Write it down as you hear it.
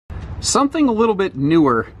Something a little bit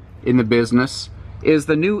newer in the business is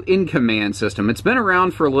the new InCommand system. It's been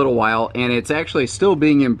around for a little while, and it's actually still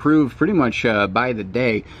being improved pretty much by the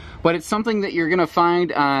day. But it's something that you're going to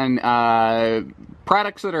find on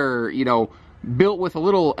products that are, you know, built with a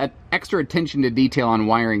little extra attention to detail on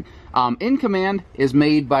wiring. InCommand is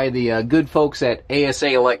made by the good folks at ASA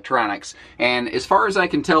Electronics, and as far as I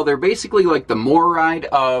can tell, they're basically like the MORryde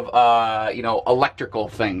of you know, electrical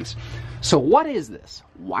things. So what is this?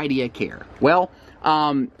 Why do you care? Well,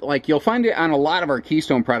 like you'll find it on a lot of our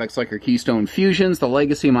Keystone products, like our Keystone Fusions, the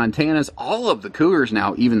Legacy Montanas, all of the Cougars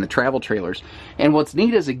now, even the travel trailers. And what's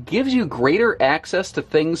neat is it gives you greater access to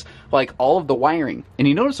things like all of the wiring. And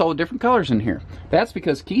you notice all the different colors in here. That's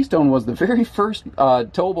because Keystone was the very first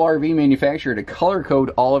towable RV manufacturer to color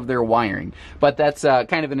code all of their wiring. But that's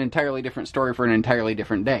kind of an entirely different story for an entirely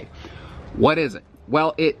different day. What is it?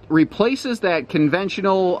 Well, it replaces that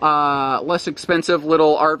conventional, less expensive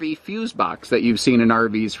little RV fuse box that you've seen in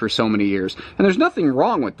RVs for so many years. And there's nothing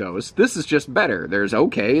wrong with those. This is just better. There's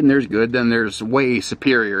okay, and there's good, then there's way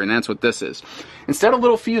superior, and that's what this is. Instead of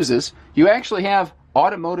little fuses, you actually have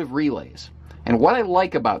automotive relays. And what I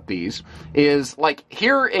like about these is, like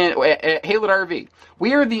here at Haylett RV,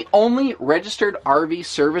 we are the only registered RV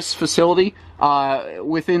service facility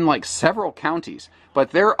within like several counties.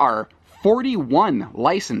 But there are 41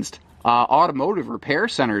 licensed automotive repair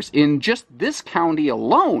centers in just this county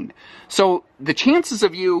alone. So the chances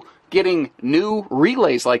of you getting new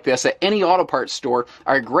relays like this at any auto parts store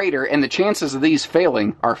are greater, and the chances of these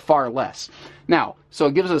failing are far less. Now, so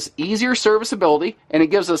it gives us easier serviceability, and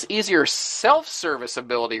it gives us easier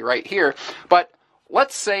self-serviceability right here, but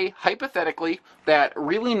let's say, hypothetically, that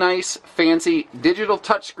really nice, fancy digital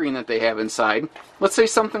touchscreen that they have inside, let's say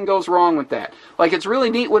something goes wrong with that. Like, it's really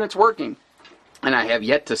neat when it's working, and I have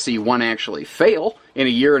yet to see one actually fail in a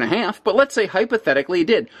year and a half, but let's say hypothetically it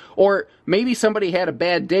did. Or maybe somebody had a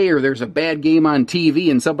bad day, or there's a bad game on TV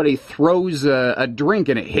and somebody throws a drink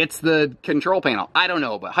and it hits the control panel. I don't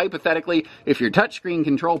know, but hypothetically, if your touchscreen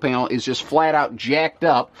control panel is just flat out jacked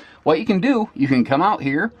up, what you can do, you can come out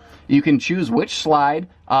here, you can choose which slide,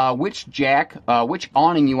 which jack, which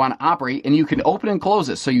awning you want to operate, and you can open and close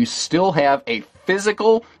it, so you still have a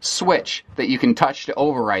physical switch that you can touch to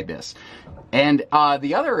override this. And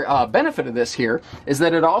the other benefit of this here is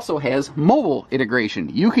that it also has mobile integration.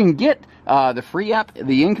 You can get the free app,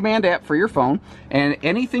 the InCommand app for your phone, and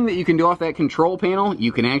anything that you can do off that control panel,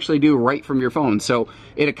 you can actually do right from your phone. So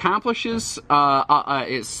it accomplishes,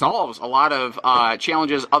 it solves a lot of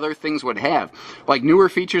challenges other things would have. Like newer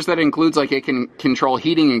features that it includes, like it can control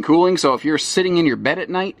heating and cooling. So if you're sitting in your bed at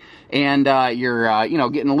night and you're you know,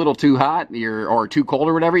 getting a little too hot or too cold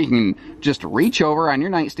or whatever, you can just reach over on your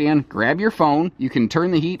nightstand, grab your phone, you can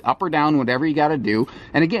turn the heat up or down, whatever you got to do.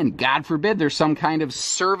 And again, God forbid there's some kind of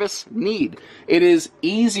service need. It is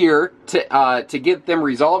easier to get them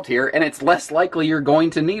resolved here, and it's less likely you're going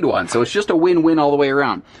to need one. So it's just a win-win all the way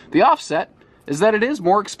around. The offset is that it is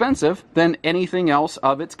more expensive than anything else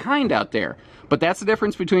of its kind out there. But that's the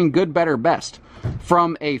difference between good, better, best.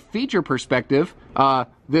 From a feature perspective,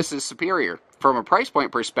 this is superior. From a price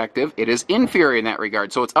point perspective, it is inferior in that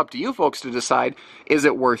regard. So it's up to you folks to decide, is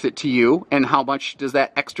it worth it to you, and how much does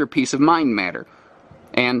that extra peace of mind matter?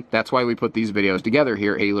 And that's why we put these videos together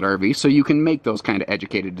here at Haylett RV, so you can make those kind of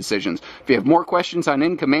educated decisions. If you have more questions on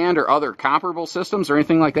InCommand or other comparable systems or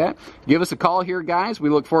anything like that, give us a call here, guys. We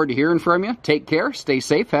look forward to hearing from you. Take care, stay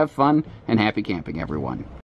safe, have fun, and happy camping, everyone.